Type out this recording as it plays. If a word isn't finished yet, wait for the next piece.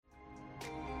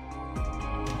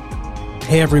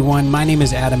Hey everyone, my name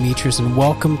is Adam Metris and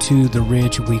welcome to the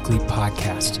Ridge Weekly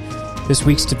Podcast. This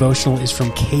week's devotional is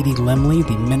from Katie Lemley,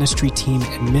 the Ministry Team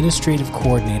Administrative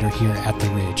Coordinator here at the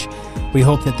Ridge. We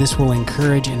hope that this will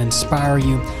encourage and inspire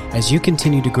you as you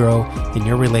continue to grow in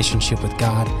your relationship with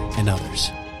God and others.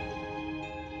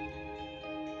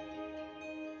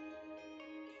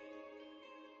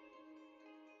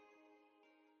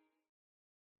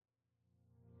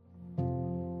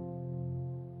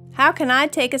 How can I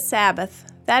take a Sabbath?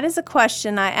 That is a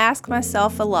question I ask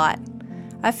myself a lot.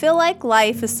 I feel like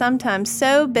life is sometimes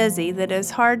so busy that it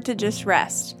is hard to just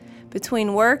rest.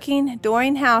 Between working,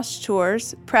 doing house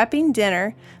chores, prepping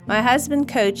dinner, my husband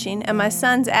coaching, and my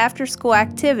son's after-school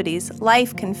activities,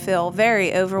 life can feel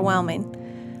very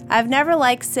overwhelming. I've never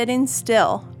liked sitting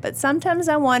still, but sometimes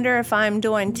I wonder if I'm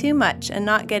doing too much and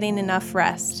not getting enough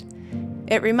rest.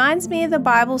 It reminds me of the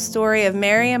Bible story of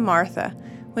Mary and Martha.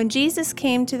 When Jesus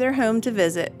came to their home to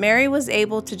visit, Mary was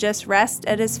able to just rest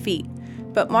at his feet,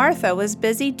 but Martha was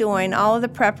busy doing all of the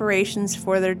preparations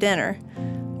for their dinner.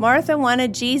 Martha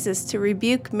wanted Jesus to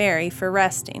rebuke Mary for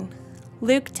resting.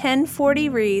 Luke 10:40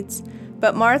 reads,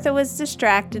 "But Martha was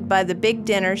distracted by the big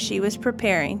dinner she was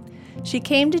preparing. She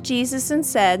came to Jesus and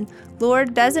said,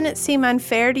 'Lord, doesn't it seem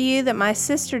unfair to you that my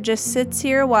sister just sits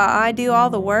here while I do all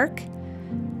the work?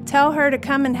 Tell her to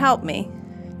come and help me.'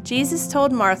 Jesus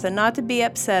told Martha not to be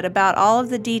upset about all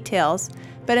of the details,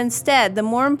 but instead the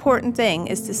more important thing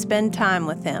is to spend time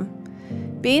with him.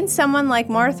 Being someone like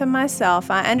Martha myself,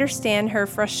 I understand her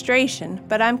frustration,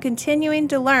 but I'm continuing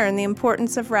to learn the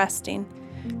importance of resting.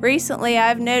 Recently,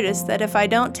 I've noticed that if I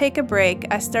don't take a break,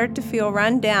 I start to feel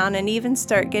run down and even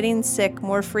start getting sick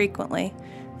more frequently.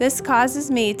 This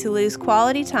causes me to lose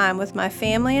quality time with my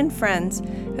family and friends,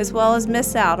 as well as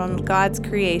miss out on God's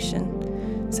creation.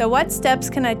 So what steps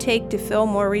can I take to feel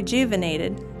more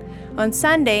rejuvenated? On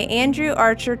Sunday, Andrew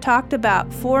Archer talked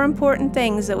about 4 important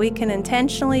things that we can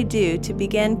intentionally do to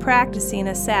begin practicing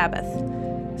a Sabbath.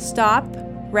 Stop,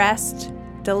 rest,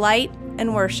 delight,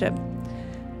 and worship.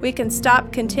 We can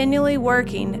stop continually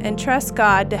working and trust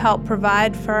God to help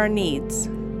provide for our needs.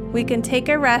 We can take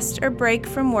a rest or break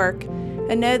from work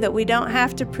and know that we don't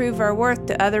have to prove our worth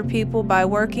to other people by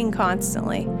working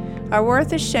constantly. Our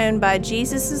worth is shown by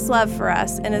Jesus' love for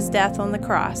us and his death on the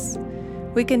cross.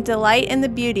 We can delight in the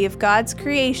beauty of God's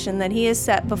creation that he has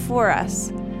set before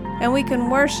us. And we can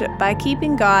worship by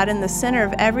keeping God in the center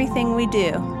of everything we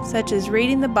do, such as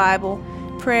reading the Bible,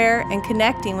 prayer, and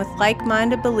connecting with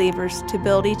like-minded believers to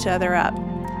build each other up.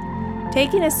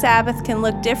 Taking a Sabbath can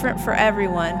look different for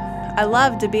everyone. I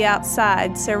love to be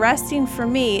outside, so resting for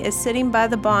me is sitting by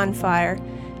the bonfire,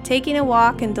 taking a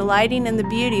walk and delighting in the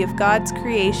beauty of God's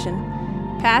creation,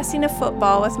 passing a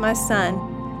football with my son,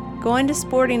 going to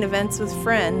sporting events with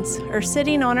friends, or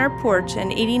sitting on our porch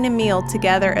and eating a meal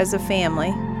together as a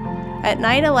family. At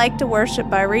night, I like to worship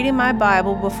by reading my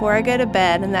Bible before I go to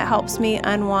bed, and that helps me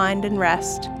unwind and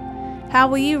rest. How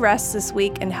will you rest this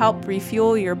week and help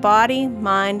refuel your body,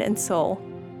 mind, and soul?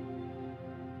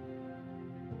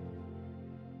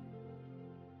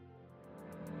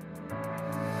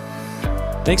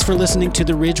 Thanks for listening to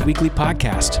the Ridge Weekly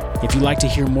Podcast. If you'd like to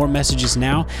hear more messages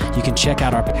now, you can check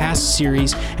out our past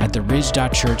series at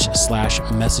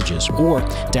theridge.church/messages or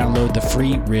download the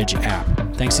free Ridge app.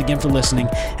 Thanks again for listening,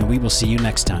 and we will see you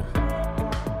next time.